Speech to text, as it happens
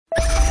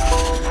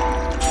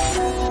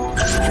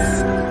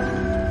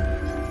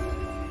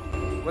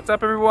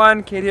up,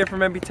 everyone? Kate here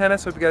from MB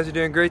Tennis. Hope you guys are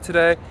doing great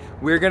today.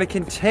 We're going to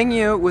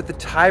continue with the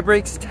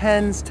Tiebreaks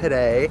 10s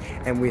today,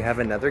 and we have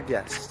another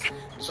guest,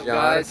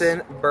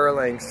 Jonathan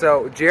Berling.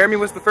 So Jeremy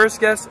was the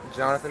first guest,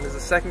 Jonathan is the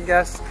second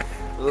guest.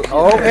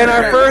 Oh, and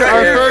our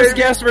first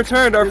guest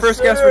returned.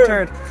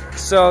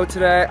 So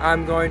today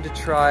I'm going to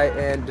try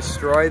and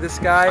destroy this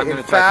guy. I'm going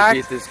to try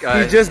to beat this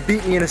guy. He just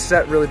beat me in a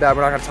set really bad.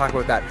 We're not going to talk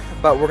about that,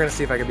 but we're going to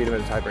see if I can beat him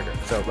in a tiebreaker.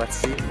 So let's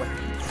see what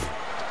happens.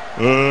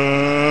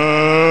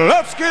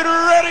 Let's get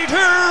ready to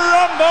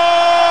rumble!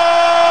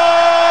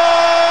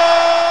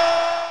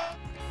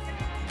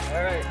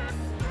 All right.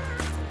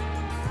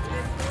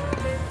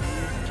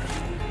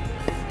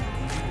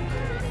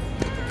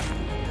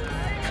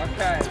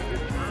 Okay.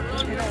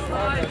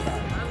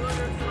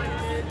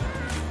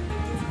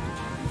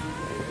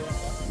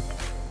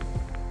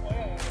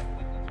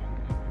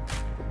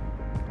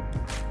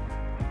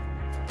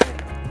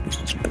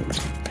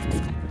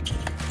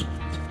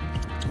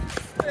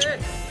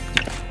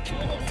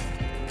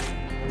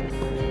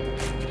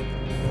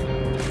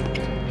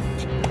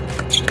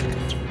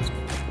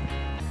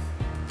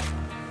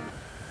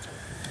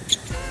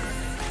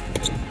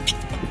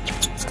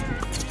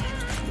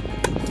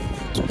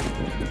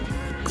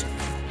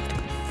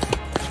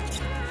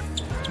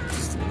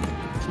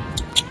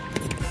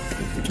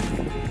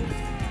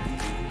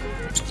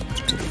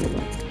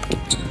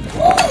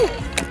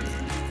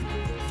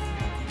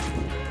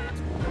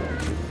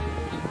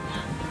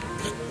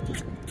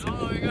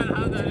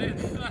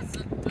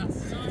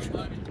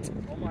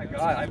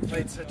 God, I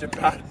played such a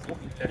bad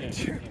point there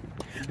too.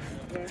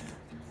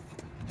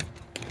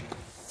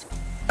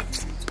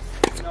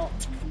 No.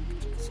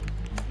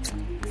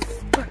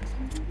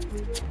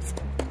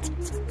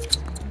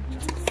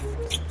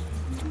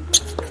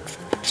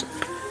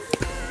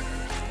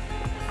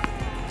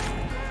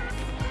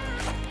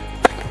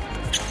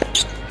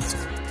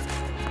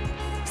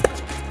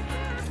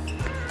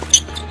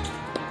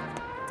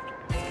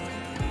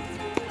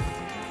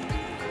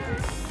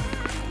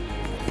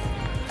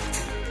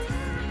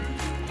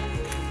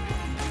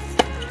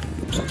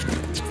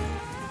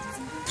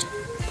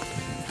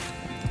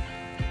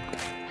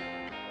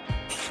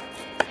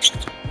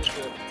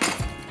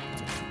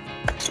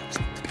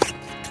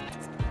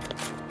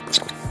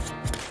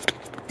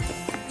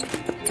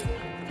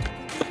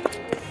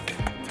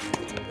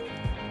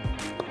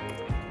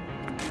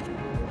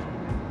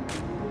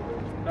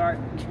 Sorry.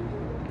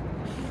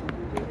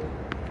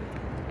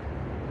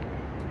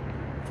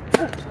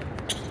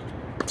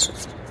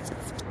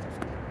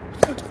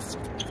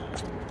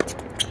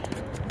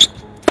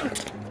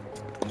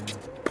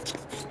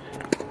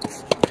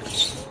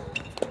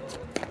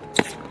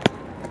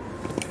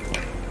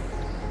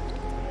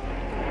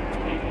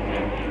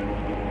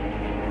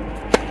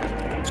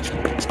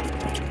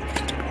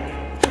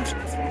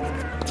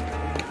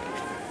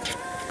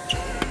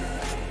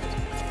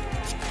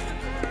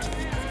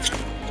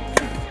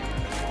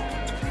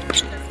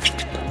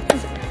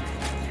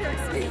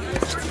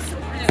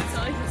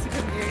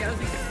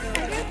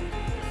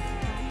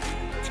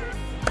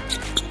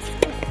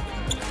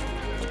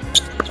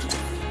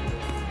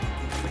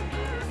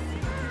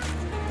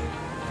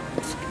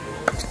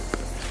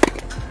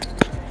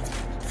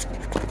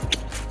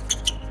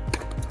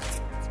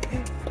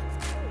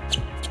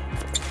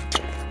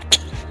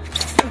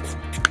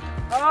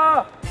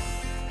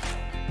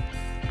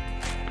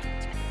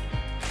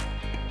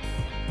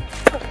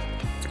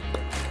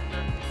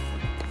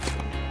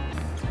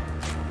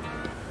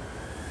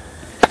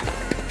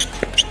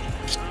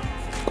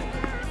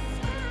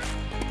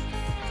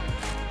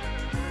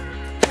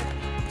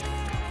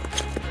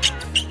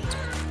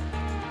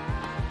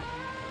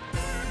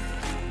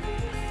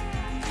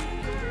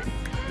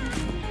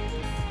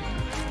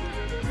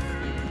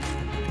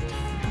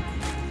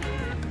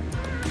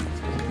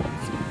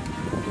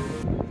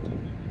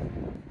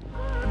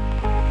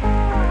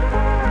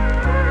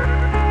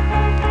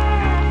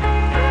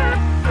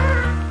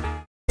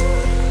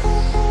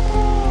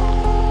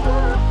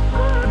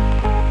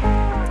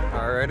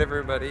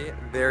 Everybody,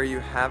 there you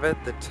have it.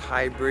 The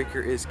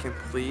tiebreaker is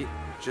complete.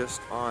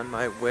 Just on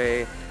my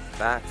way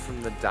back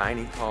from the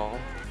dining hall.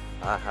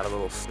 I had a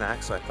little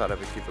snack, so I thought I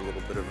would give a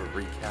little bit of a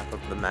recap of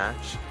the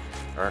match.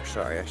 Or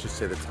sorry, I should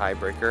say the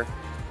tiebreaker.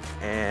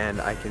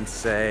 And I can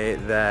say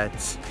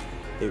that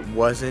it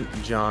wasn't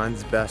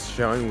John's best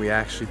showing. We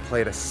actually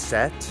played a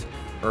set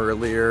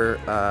earlier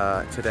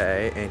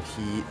today, and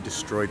he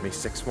destroyed me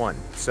 6-1.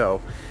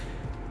 So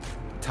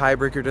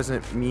tiebreaker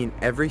doesn't mean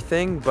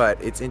everything, but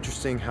it's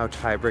interesting how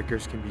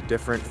tiebreakers can be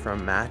different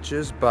from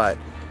matches. But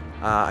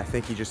I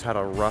think he just had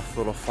a rough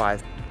little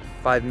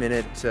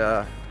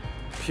five-minute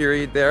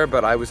period there,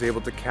 but I was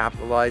able to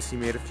capitalize. He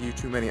made a few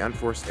too many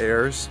unforced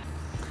errors,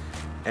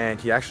 and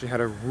he actually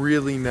had a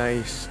really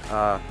nice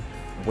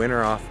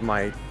winner off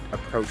my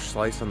approach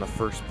slice on the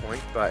first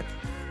point. But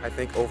I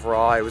think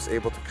overall I was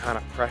able to kind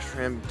of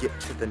pressure him, get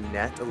to the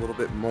net a little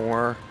bit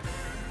more.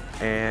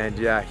 And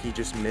yeah, he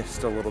just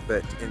missed a little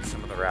bit in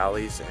some of the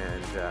rallies,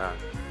 and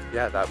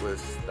yeah, that's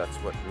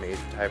what made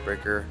the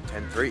tiebreaker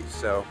 10-3.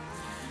 So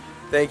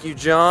Thank you,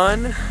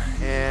 John.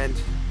 And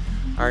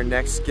our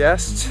next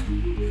guest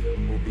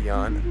will be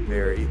on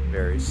very,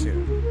 very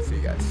soon. See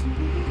you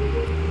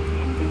guys.